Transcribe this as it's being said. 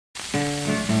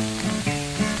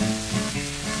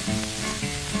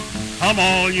Come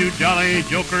all you jolly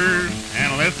jokers,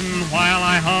 and listen while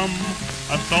I hum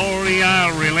a story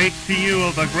I'll relate to you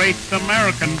of the great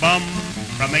American bum.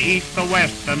 From the east, the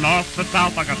west, the north, the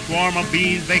south, like a swarm of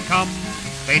bees they come.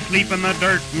 They sleep in the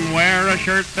dirt and wear a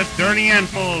shirt that's dirty and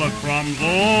full of crumbs.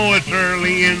 Oh, it's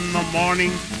early in the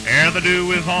morning, ere the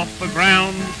dew is off the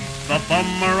ground. The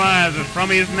bum arises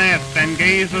from his nest and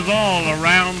gazes all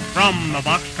around. From the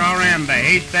boxcar and the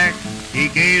haystack, he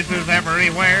gazes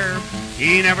everywhere.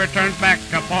 He never turns back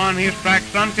upon his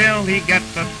tracks until he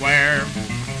gets a square.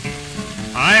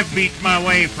 I've beat my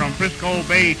way from Frisco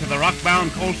Bay to the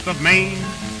rock-bound coast of Maine,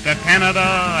 to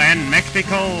Canada and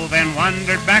Mexico, then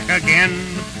wandered back again.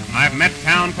 I've met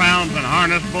town clowns and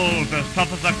harness bulls as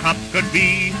tough as a cop could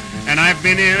be, and I've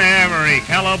been in every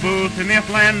calaboose in this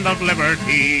land of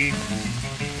liberty.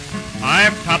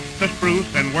 I've topped the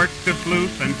spruce and worked the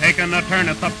sluice and taken a turn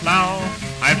at the plow.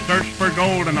 I've searched for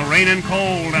gold in the rain and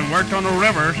cold and worked on a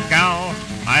river scow.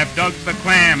 I've dug the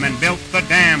clam and built the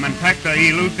dam and packed the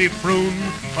elusive prune,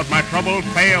 but my troubles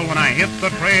fail when I hit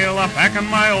the trail a-packing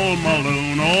my old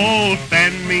Maloon. Oh,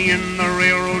 stand me in the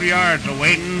railroad yards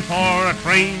a-waiting for a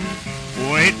train,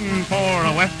 waiting for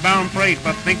a westbound freight,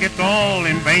 but think it's all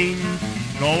in vain.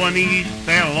 Going east,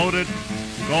 they're loaded,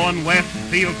 going west,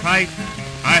 sealed tight.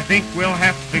 I think we'll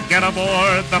have to get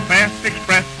aboard the fast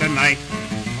express tonight.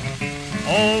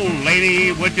 Oh,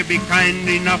 lady, would you be kind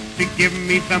enough to give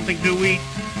me something to eat?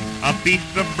 A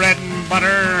piece of bread and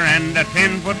butter and a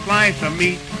 10-foot slice of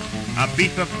meat. A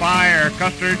piece of pie or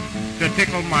custard to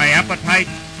tickle my appetite.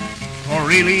 For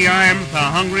really I'm so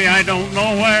hungry I don't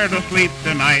know where to sleep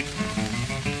tonight.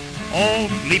 Oh,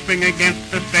 sleeping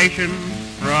against the station,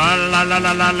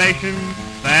 ra-la-la-la-la-lation,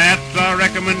 that's a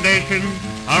recommendation.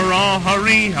 Hurrah,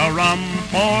 hurry, hurrum,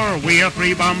 for we are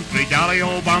three bums, three jolly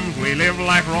old bums. We live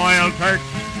like royal Turks.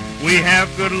 We have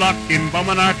good luck in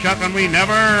bumming our chuck, and we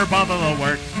never bother the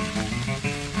work.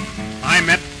 I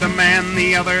met the man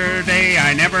the other day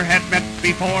I never had met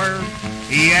before.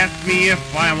 He asked me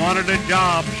if I wanted a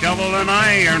job, shovel and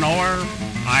iron ore.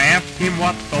 I asked him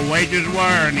what the wages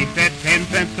were, and he said 10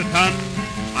 cents a ton.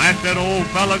 I said, old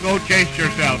fella, go chase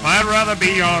yourself. I'd rather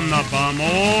be on the bum.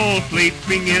 Oh,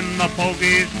 sleeping in the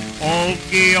pogies,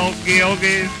 ogie, ogie,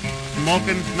 ogies,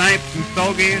 smoking snipes and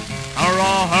stogies.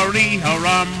 Hurrah, hurry,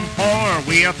 hurrum, for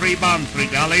we are three bums, three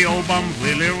jolly old bums.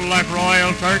 We live like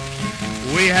royal Turks.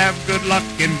 We have good luck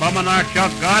in bumming our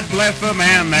chuck. God bless the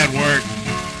man that works.